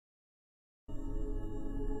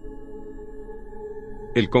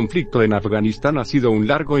El conflicto en Afganistán ha sido un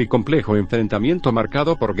largo y complejo enfrentamiento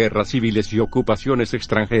marcado por guerras civiles y ocupaciones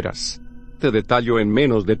extranjeras. Te detallo en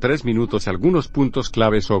menos de 3 minutos algunos puntos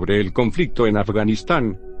clave sobre el conflicto en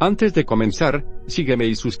Afganistán. Antes de comenzar, sígueme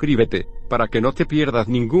y suscríbete, para que no te pierdas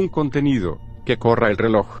ningún contenido. Que corra el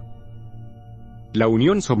reloj. La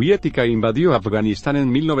Unión Soviética invadió Afganistán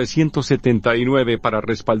en 1979 para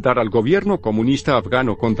respaldar al gobierno comunista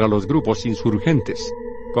afgano contra los grupos insurgentes.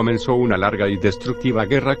 Comenzó una larga y destructiva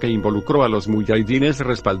guerra que involucró a los mujahidines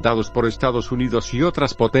respaldados por Estados Unidos y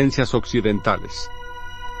otras potencias occidentales.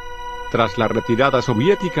 Tras la retirada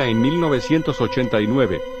soviética en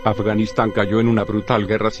 1989, Afganistán cayó en una brutal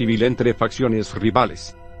guerra civil entre facciones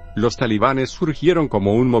rivales. Los talibanes surgieron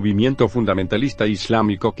como un movimiento fundamentalista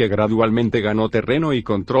islámico que gradualmente ganó terreno y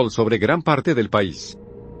control sobre gran parte del país.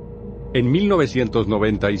 En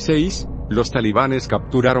 1996, los talibanes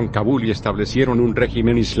capturaron Kabul y establecieron un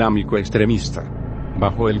régimen islámico extremista.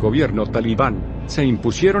 Bajo el gobierno talibán, se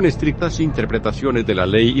impusieron estrictas interpretaciones de la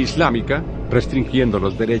ley islámica, restringiendo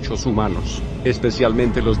los derechos humanos,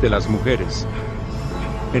 especialmente los de las mujeres.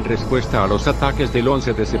 En respuesta a los ataques del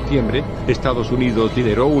 11 de septiembre, Estados Unidos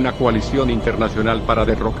lideró una coalición internacional para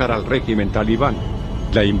derrocar al régimen talibán.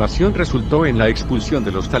 La invasión resultó en la expulsión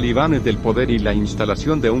de los talibanes del poder y la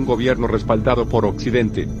instalación de un gobierno respaldado por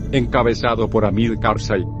Occidente, encabezado por Hamid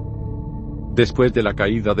Karzai. Después de la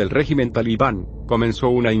caída del régimen talibán, comenzó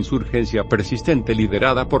una insurgencia persistente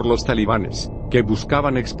liderada por los talibanes, que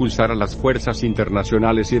buscaban expulsar a las fuerzas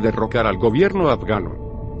internacionales y derrocar al gobierno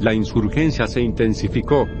afgano. La insurgencia se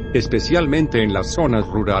intensificó, especialmente en las zonas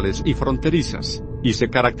rurales y fronterizas, y se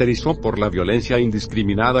caracterizó por la violencia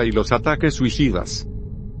indiscriminada y los ataques suicidas.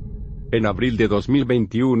 En abril de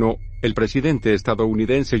 2021, el presidente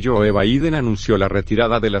estadounidense Joe Biden anunció la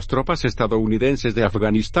retirada de las tropas estadounidenses de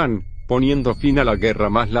Afganistán, poniendo fin a la guerra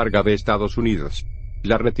más larga de Estados Unidos.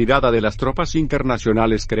 La retirada de las tropas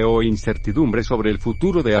internacionales creó incertidumbre sobre el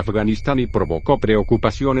futuro de Afganistán y provocó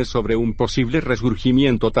preocupaciones sobre un posible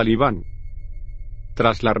resurgimiento talibán.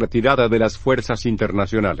 Tras la retirada de las fuerzas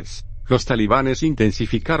internacionales, los talibanes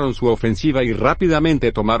intensificaron su ofensiva y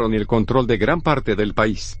rápidamente tomaron el control de gran parte del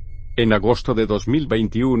país. En agosto de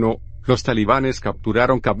 2021, los talibanes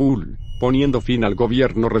capturaron Kabul, poniendo fin al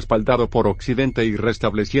gobierno respaldado por Occidente y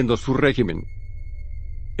restableciendo su régimen.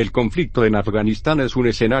 El conflicto en Afganistán es un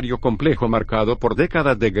escenario complejo marcado por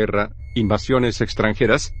décadas de guerra, invasiones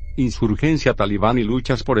extranjeras, insurgencia talibán y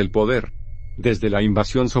luchas por el poder. Desde la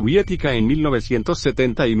invasión soviética en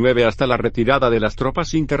 1979 hasta la retirada de las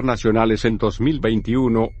tropas internacionales en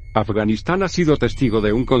 2021, Afganistán ha sido testigo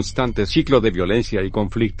de un constante ciclo de violencia y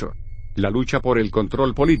conflicto. La lucha por el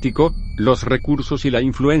control político, los recursos y la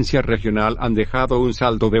influencia regional han dejado un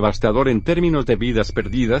saldo devastador en términos de vidas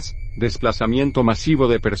perdidas, desplazamiento masivo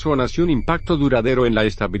de personas y un impacto duradero en la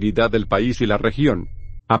estabilidad del país y la región.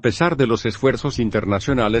 A pesar de los esfuerzos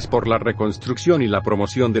internacionales por la reconstrucción y la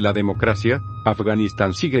promoción de la democracia,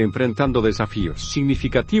 Afganistán sigue enfrentando desafíos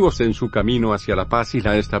significativos en su camino hacia la paz y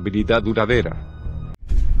la estabilidad duradera.